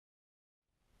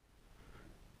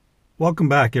Welcome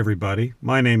back, everybody.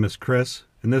 My name is Chris,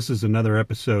 and this is another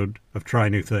episode of Try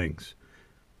New Things.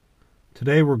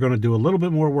 Today we're going to do a little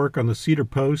bit more work on the cedar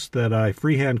posts that I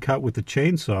freehand cut with the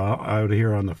chainsaw out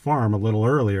here on the farm a little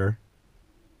earlier.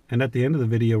 And at the end of the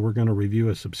video, we're going to review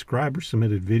a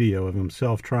subscriber-submitted video of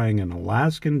himself trying an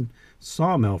Alaskan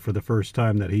sawmill for the first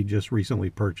time that he just recently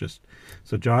purchased.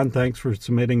 So John, thanks for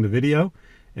submitting the video,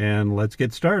 and let's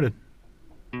get started.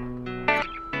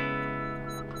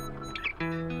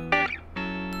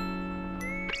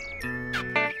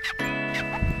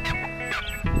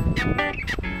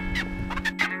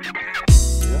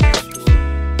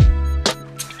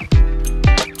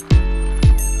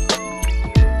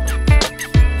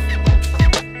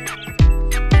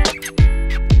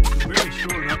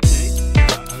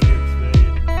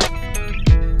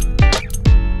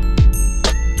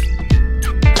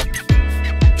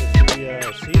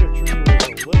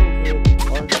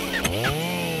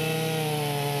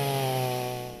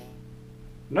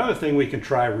 Another thing we can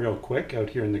try real quick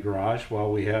out here in the garage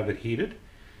while we have it heated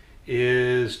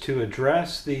is to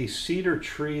address the cedar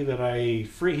tree that I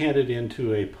freehanded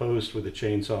into a post with a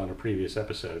chainsaw in a previous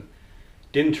episode.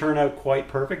 Didn't turn out quite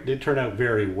perfect, did turn out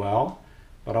very well,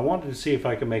 but I wanted to see if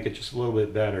I could make it just a little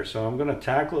bit better. So I'm going to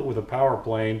tackle it with a power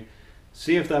plane,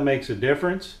 see if that makes a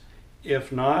difference.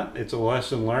 If not, it's a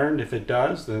lesson learned. If it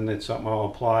does, then it's something I'll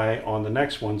apply on the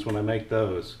next ones when I make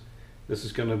those. This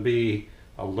is going to be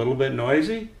a little bit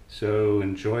noisy, so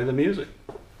enjoy the music.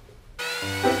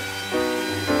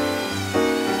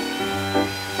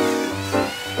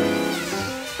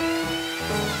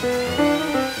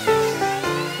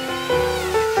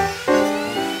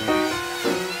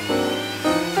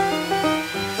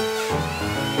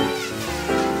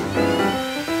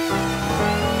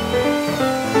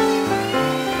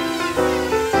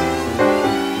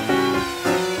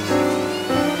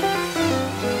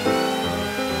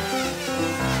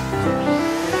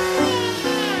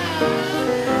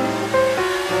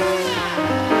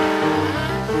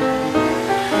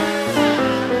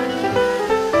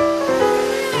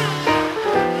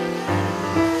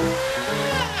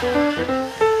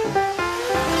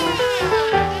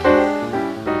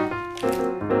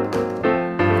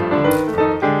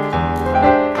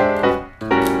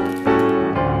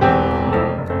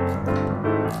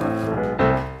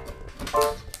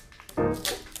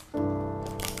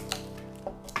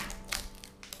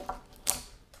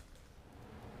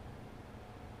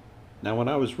 Now, when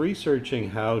I was researching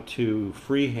how to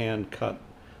freehand cut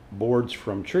boards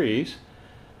from trees,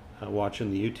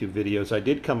 watching the YouTube videos, I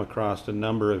did come across a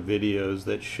number of videos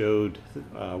that showed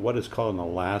what is called an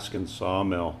Alaskan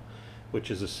sawmill, which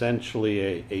is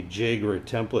essentially a jig or a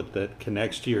template that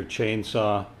connects to your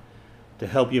chainsaw to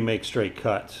help you make straight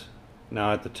cuts.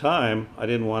 Now, at the time, I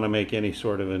didn't want to make any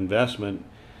sort of investment,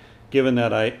 given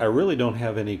that I really don't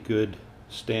have any good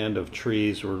stand of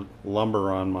trees or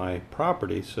lumber on my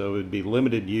property, so it would be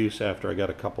limited use after I got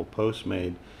a couple posts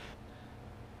made.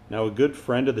 Now, a good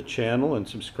friend of the channel and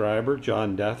subscriber,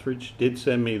 John Dethridge, did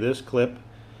send me this clip.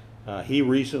 He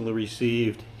recently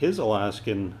received his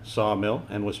Alaskan sawmill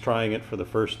and was trying it for the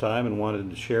first time and wanted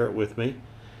to share it with me,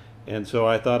 and so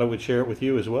I thought I would share it with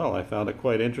you as well. I found it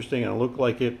quite interesting, and it looked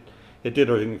like it did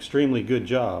an extremely good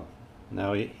job.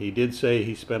 Now, he did say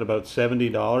he spent about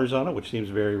 $70 on it, which seems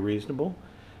very reasonable,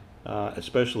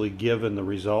 especially given the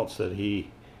results that he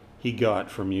got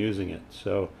from using it.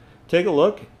 So take a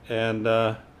look and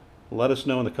let us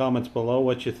know in the comments below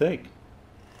what you think.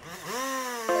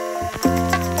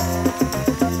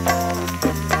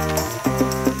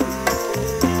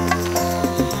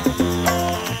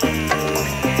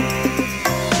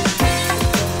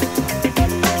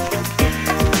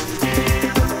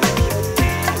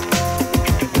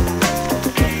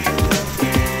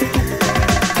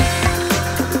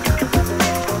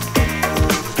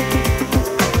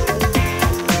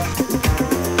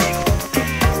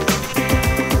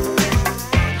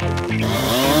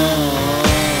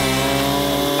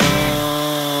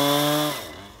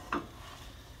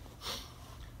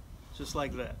 Just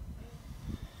like that.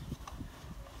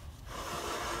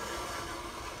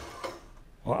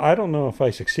 Well, I don't know if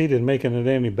I succeeded in making it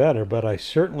any better, but I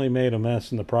certainly made a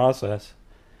mess in the process.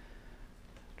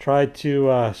 Tried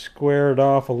to square it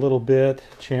off a little bit,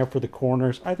 chamfer the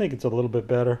corners. I think it's a little bit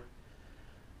better.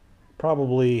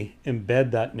 Probably embed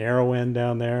that narrow end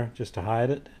down there just to hide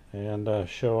it and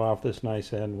show off this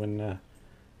nice end when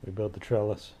we build the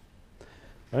trellis.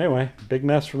 Anyway, big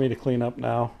mess for me to clean up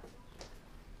now.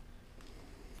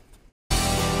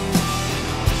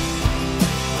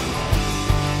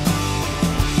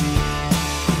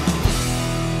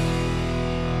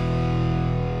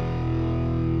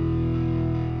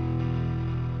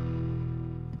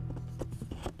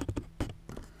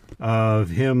 of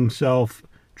himself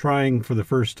trying for the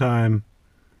first time.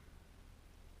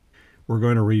 We're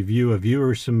going to review a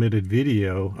viewer submitted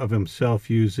video of himself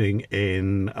using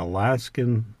an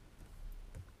Alaskan.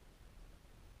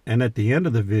 And at the end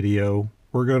of the video,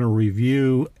 we're going to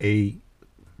review a